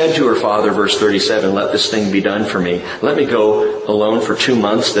 She said to her father, verse 37, let this thing be done for me. Let me go alone for 2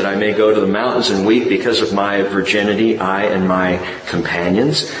 months that I may go to the mountains and weep because of my virginity, I and my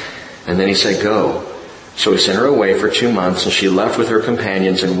companions. And then he said, go. So he sent her away for 2 months, and she left with her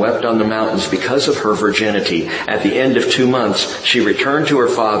companions and wept on the mountains because of her virginity. At the end of 2 months, she returned to her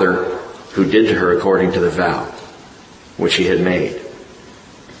father, who did to her according to the vow which he had made.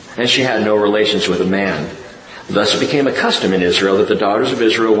 And she had no relations with a man. Thus it became a custom in Israel that the daughters of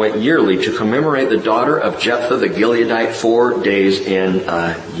Israel went yearly to commemorate the daughter of Jephthah the Gileadite 4 days in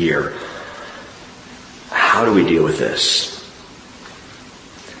a year. How do we deal with this?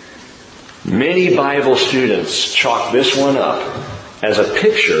 Many Bible students chalk this one up as a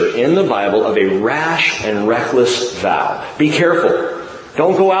picture in the Bible of a rash and reckless vow. Be careful.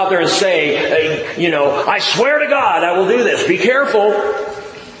 Don't go out there and say, I swear to God I will do this. Be careful.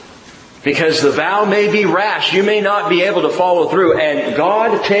 Because the vow may be rash. You may not be able to follow through. And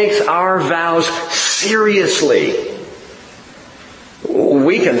God takes our vows seriously.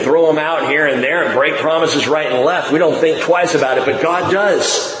 We can throw them out here and there and break promises right and left. We don't think twice about it, but God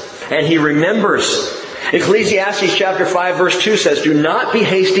does. And He remembers. Ecclesiastes chapter 5 verse 2 says, do not be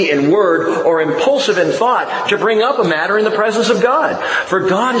hasty in word or impulsive in thought to bring up a matter in the presence of God. For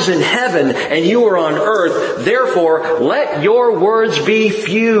God is in heaven and you are on earth. Therefore, let your words be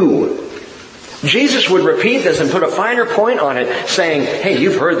few. Jesus would repeat this and put a finer point on it, saying, hey,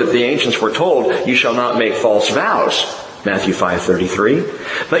 you've heard that the ancients were told, you shall not make false vows. Matthew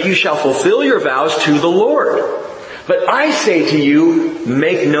 5:33. But you shall fulfill your vows to the Lord. But I say to you,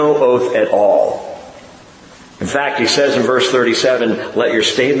 make no oath at all. In fact, he says in verse 37, let your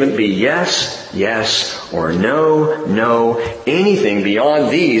statement be yes, yes, or no, no. Anything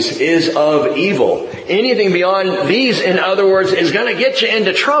beyond these is of evil. Anything beyond these, in other words, is going to get you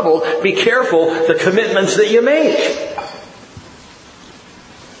into trouble. Be careful the commitments that you make.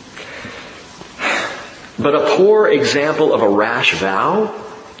 But a poor example of a rash vow,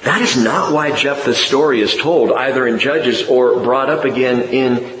 that is not why Jephthah's story is told, either in Judges or brought up again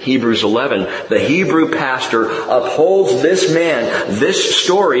in Hebrews 11. The Hebrew pastor upholds this man, this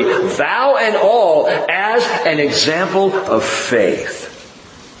story, vow and all, as an example of faith,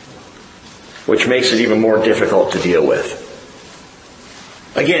 which makes it even more difficult to deal with.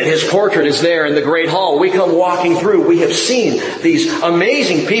 Again, his portrait is there in the great hall. We come walking through. We have seen these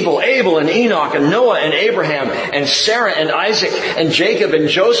amazing people, Abel and Enoch and Noah and Abraham and Sarah and Isaac and Jacob and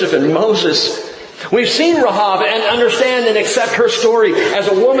Joseph and Moses. We've seen Rahab and understand and accept her story as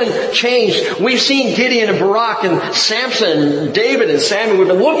a woman changed. We've seen Gideon and Barak and Samson and David and Samuel. We've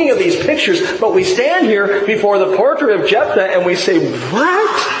been looking at these pictures, but we stand here before the portrait of Jephthah and we say,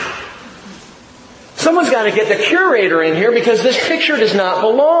 what? Someone's got to get the curator in here because this picture does not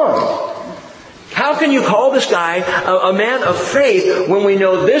belong. How can you call this guy a man of faith when we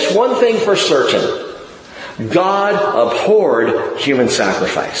know this one thing for certain? God abhorred human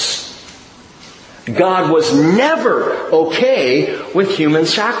sacrifice. God was never okay with human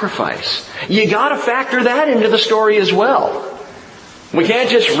sacrifice. You got to factor that into the story as well. We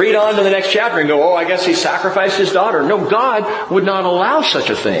can't just read on to the next chapter and go, oh, I guess he sacrificed his daughter. No, God would not allow such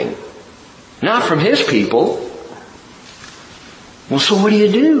a thing. Not from His people. Well, so what do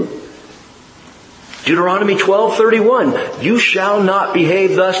you do? Deuteronomy 12:31. You shall not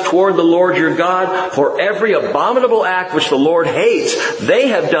behave thus toward the Lord your God, for every abominable act which the Lord hates, they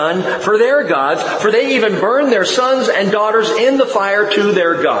have done for their gods, for they even burn their sons and daughters in the fire to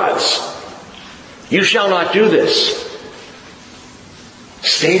their gods. You shall not do this.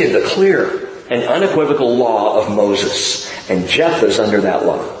 Stated the clear and unequivocal law of Moses. And Jephthah's under that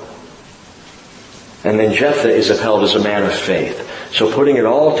law. And then Jephthah is upheld as a man of faith. So putting it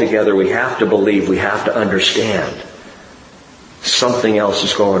all together, we have to believe, we have to understand something else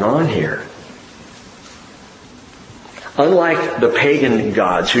is going on here. Unlike the pagan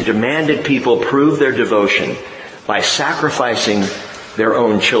gods who demanded people prove their devotion by sacrificing their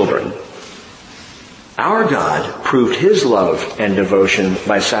own children, our God proved His love and devotion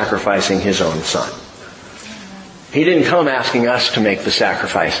by sacrificing His own Son. He didn't come asking us to make the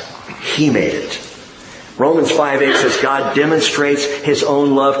sacrifice. He made it. Romans 5:8 says God demonstrates His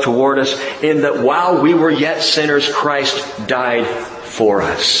own love toward us in that while we were yet sinners, Christ died for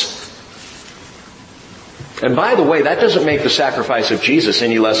us. And by the way, that doesn't make the sacrifice of Jesus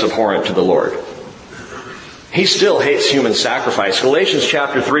any less abhorrent to the Lord. He still hates human sacrifice. Galatians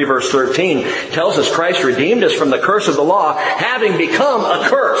chapter 3 verse 13 tells us Christ redeemed us from the curse of the law, having become a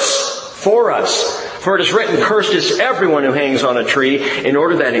curse for us. For it is written, cursed is everyone who hangs on a tree, in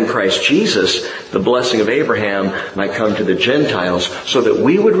order that in Christ Jesus the blessing of Abraham might come to the Gentiles, so that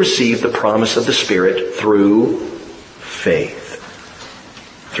we would receive the promise of the Spirit through faith,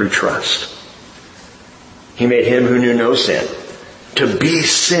 through trust. He made Him who knew no sin to be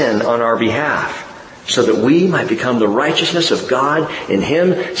sin on our behalf, so that we might become the righteousness of God in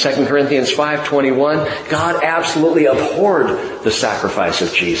Him. 2 Corinthians 5:21, God absolutely abhorred the sacrifice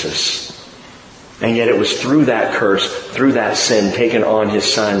of Jesus. And yet it was through that curse, through that sin taken on His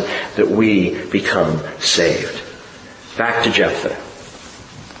Son, that we become saved. Back to Jephthah.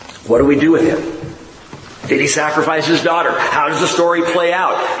 What do we do with him? Did he sacrifice his daughter? How does the story play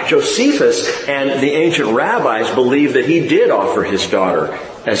out? Josephus and the ancient rabbis believe that he did offer his daughter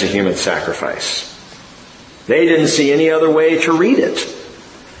as a human sacrifice. They didn't see any other way to read it.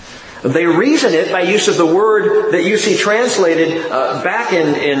 They reason it by use of the word that you see translated back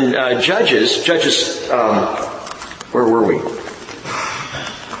in Judges. Where were we?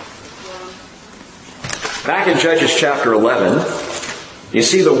 Back in Judges chapter 11, you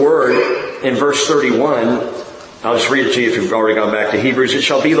see the word in verse 31. I'll just read it to you if you've already gone back to Hebrews. It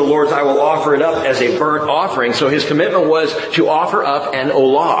shall be the Lord's, I will offer it up as a burnt offering. So his commitment was to offer up an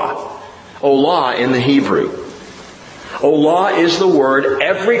olah. Olah in the Hebrew. Olah is the word,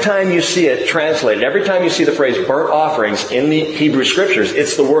 every time you see it translated, every time you see the phrase burnt offerings in the Hebrew Scriptures,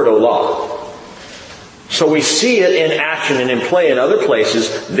 it's the word olah. So we see it in action and in play in other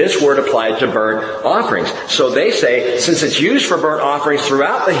places, this word applied to burnt offerings. So they say, since it's used for burnt offerings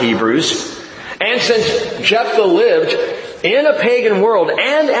throughout the Hebrews, and since Jephthah lived in a pagan world,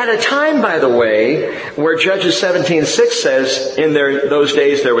 and at a time, by the way, where Judges 17:6 says, in those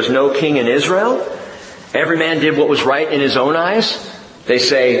days there was no king in Israel, every man did what was right in his own eyes. They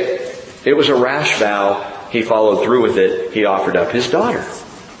say it was a rash vow he followed through with it. He offered up his daughter.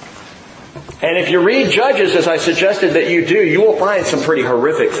 And if you read Judges, as I suggested that you do, you will find some pretty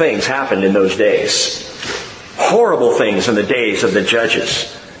horrific things happened in those days. Horrible things in the days of the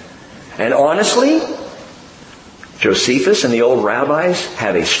Judges. And honestly, Josephus and the old rabbis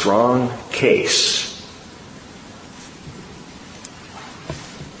had a strong case.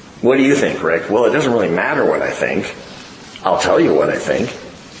 What do you think, Rick? Well, it doesn't really matter what I think. I'll tell you what I think,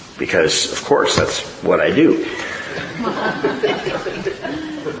 because, of course, that's what I do.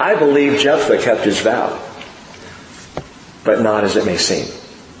 I believe Jephthah kept his vow, but not as it may seem.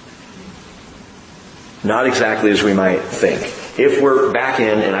 Not exactly as we might think. If we're back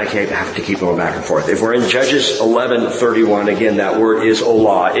in, and I have to keep going back and forth. If we're in Judges 11:31, again, that word is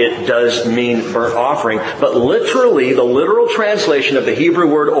olah. It does mean burnt offering, but literally, the literal translation of the Hebrew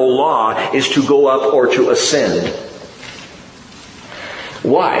word olah is to go up or to ascend.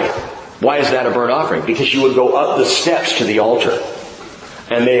 Why? Why is that a burnt offering? Because you would go up the steps to the altar.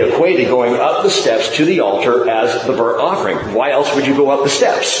 And they equated going up the steps to the altar as the burnt offering. Why else would you go up the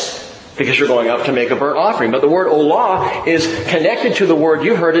steps? Because you're going up to make a burnt offering. But the word olah is connected to the word,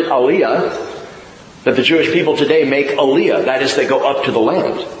 you heard it, aliyah, that the Jewish people today make aliyah. That is, they go up to the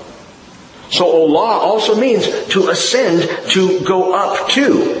land. So olah also means to ascend, to go up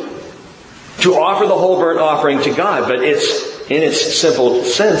to offer the whole burnt offering to God. But it's, in its simple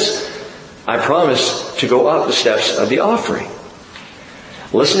sense, I promise to go up the steps of the offering.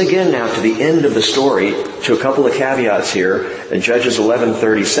 Listen again now to the end of the story, to a couple of caveats here in Judges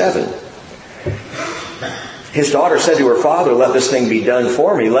 11:37. His daughter said to her father, "Let this thing be done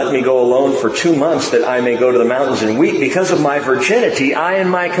for me. Let me go alone for 2 months that I may go to the mountains and weep. Because of my virginity, I and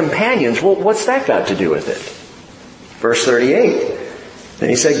my companions." Well, what's that got to do with it? Verse 38. Then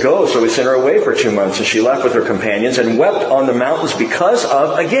he said, "Go." So he sent her away for 2 months, and she left with her companions and wept on the mountains because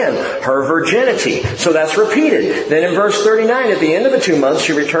of, again, her virginity. So that's repeated. Then in verse 39, at the end of the 2 months,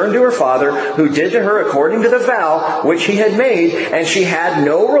 she returned to her father, who did to her according to the vow which he had made, and she had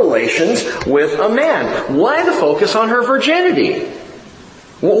no relations with a man. Why the focus on her virginity?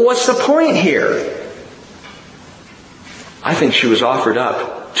 Well, what's the point here? I think she was offered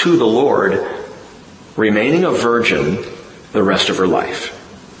up to the Lord, remaining a virgin the rest of her life.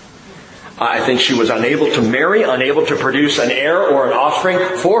 I think she was unable to marry, unable to produce an heir or an offspring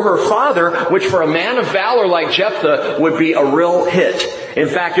for her father, which for a man of valor like Jephthah would be a real hit. In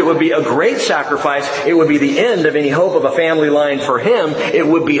fact, it would be a great sacrifice. It would be the end of any hope of a family line for him. It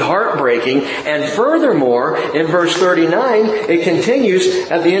would be heartbreaking. And furthermore, in verse 39, it continues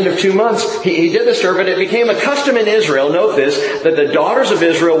at the end of 2 months. He did this to her, but it became a custom in Israel, note this, that the daughters of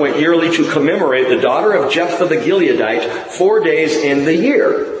Israel went yearly to commemorate the daughter of Jephthah the Gileadite 4 days in the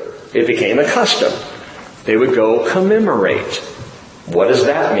year. It became a custom. They would go commemorate. What does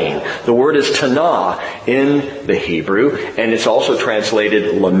that mean? The word is tanah in the Hebrew, and it's also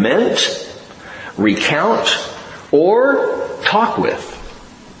translated lament, recount, or talk with.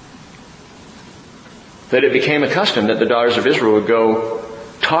 That it became a custom that the daughters of Israel would go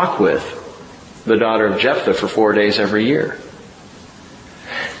talk with the daughter of Jephthah for 4 days every year.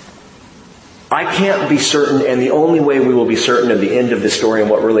 I can't be certain, and the only way we will be certain of the end of this story and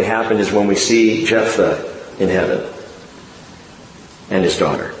what really happened is when we see Jephthah in heaven and his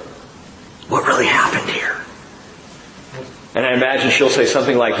daughter. What really happened here? And I imagine she'll say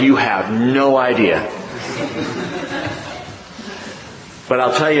something like, "You have no idea." But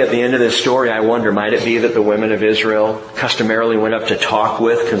I'll tell you, at the end of this story, I wonder, might it be that the women of Israel customarily went up to talk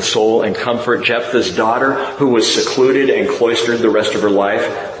with, console, and comfort Jephthah's daughter, who was secluded and cloistered the rest of her life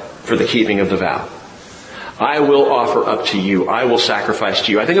for the keeping of the vow? I will offer up to you. I will sacrifice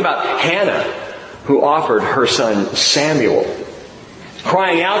to you. I think about Hannah, who offered her son Samuel,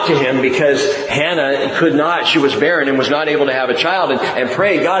 crying out to him because Hannah could not, she was barren and was not able to have a child, and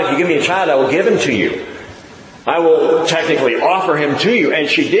prayed, "God, if you give me a child, I will give him to you. I will technically offer him to you." And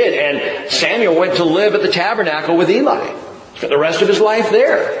she did. And Samuel went to live at the tabernacle with Eli. Spent the rest of his life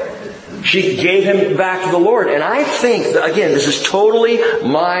there. She gave him back to the Lord. And I think, again, this is totally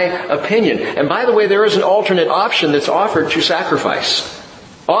my opinion. And by the way, there is an alternate option that's offered to sacrifice.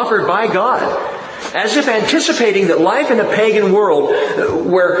 Offered by God. As if anticipating that life in a pagan world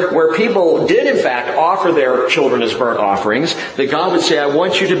where people did in fact offer their children as burnt offerings, that God would say, "I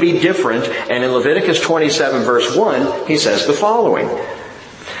want you to be different." And in Leviticus 27 verse 1, He says the following.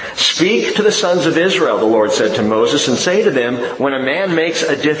 "Speak to the sons of Israel," the Lord said to Moses, "and say to them, when a man makes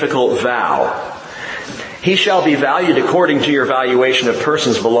a difficult vow, He shall be valued according to your valuation of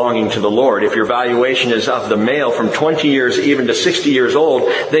persons belonging to the Lord. If your valuation is of the male from 20 years even to 60 years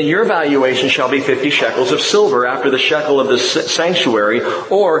old, then your valuation shall be 50 shekels of silver after the shekel of the sanctuary.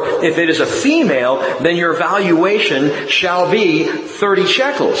 Or if it is a female, then your valuation shall be 30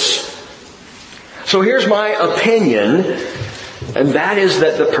 shekels. So here's my opinion, and that is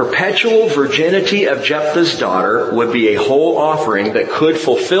that the perpetual virginity of Jephthah's daughter would be a whole offering that could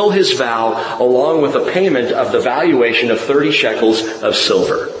fulfill his vow along with a payment of the valuation of 30 shekels of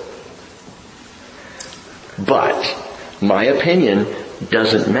silver. But my opinion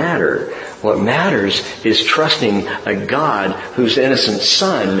doesn't matter. What matters is trusting a God whose innocent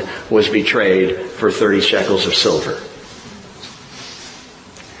son was betrayed for 30 shekels of silver,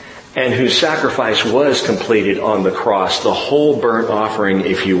 and whose sacrifice was completed on the cross, the whole burnt offering,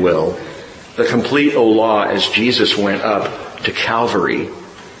 if you will, the complete olah as Jesus went up to Calvary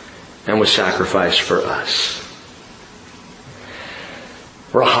and was sacrificed for us.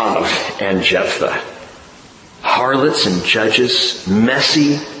 Rahab and Jephthah, harlots and judges,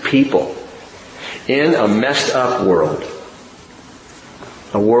 messy people in a messed up world.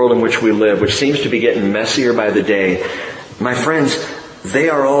 A world in which we live, which seems to be getting messier by the day. My friends, they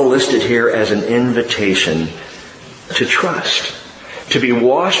are all listed here as an invitation to trust, to be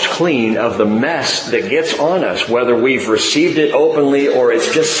washed clean of the mess that gets on us, whether we've received it openly or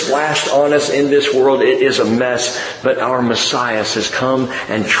it's just splashed on us in this world. It is a mess, but our Messiah says, come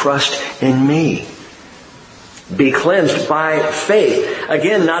and trust in me. Be cleansed by faith.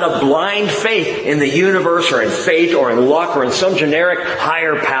 Again, not a blind faith in the universe or in fate or in luck or in some generic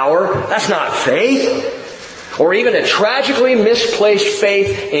higher power. That's not faith. Or even a tragically misplaced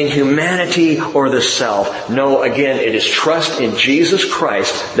faith in humanity or the self. No, again, it is trust in Jesus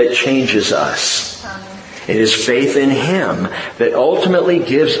Christ that changes us. It is faith in Him that ultimately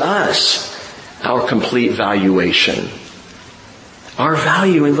gives us our complete valuation. Our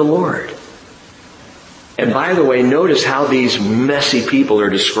value in the Lord. And by the way, notice how these messy people are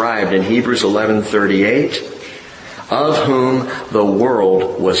described in Hebrews 11:38, of whom the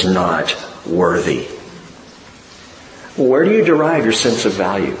world was not worthy. Where do you derive your sense of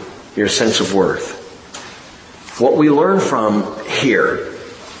value, your sense of worth? What we learn from here,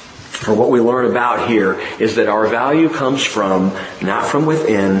 or what we learn about here, is that our value comes from, not from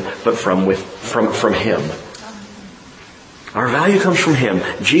within, but from Him. Our value comes from Him.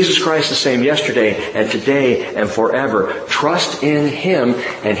 Jesus Christ the same yesterday and today and forever. Trust in Him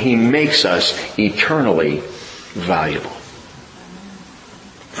and He makes us eternally valuable.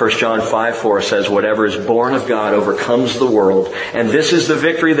 1 John 5:4 says, whatever is born of God overcomes the world. And this is the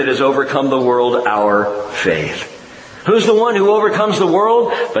victory that has overcome the world, our faith. Who's the one who overcomes the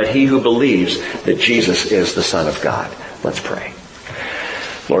world? But he who believes that Jesus is the Son of God. Let's pray.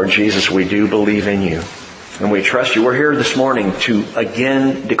 Lord Jesus, we do believe in You. And we trust You. We're here this morning to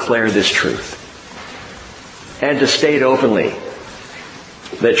again declare this truth. And to state openly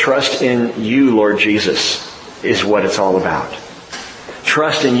that trust in You, Lord Jesus, is what it's all about.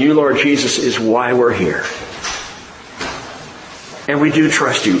 Trust in You, Lord Jesus, is why we're here. And we do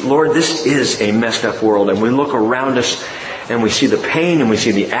trust You. Lord, this is a messed up world, and we look around us and we see the pain and we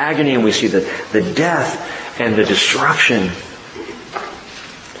see the agony and we see the death and the destruction.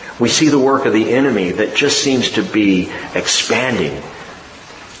 We see the work of the enemy that just seems to be expanding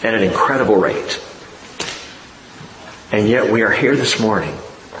at an incredible rate. And yet we are here this morning,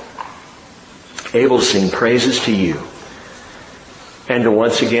 able to sing praises to You, and to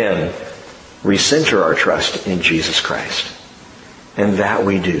once again recenter our trust in Jesus Christ. And that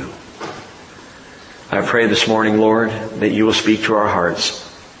we do. I pray this morning, Lord, that You will speak to our hearts.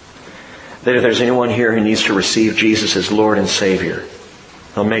 That if there's anyone here who needs to receive Jesus as Lord and Savior,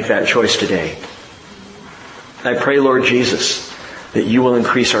 they'll make that choice today. I pray, Lord Jesus, that You will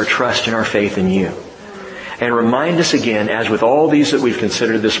increase our trust and our faith in You. And remind us again, as with all these that we've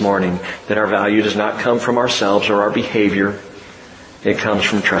considered this morning, that our value does not come from ourselves or our behavior. It comes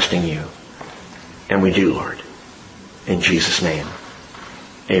from trusting You. And we do, Lord. In Jesus' name,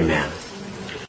 amen.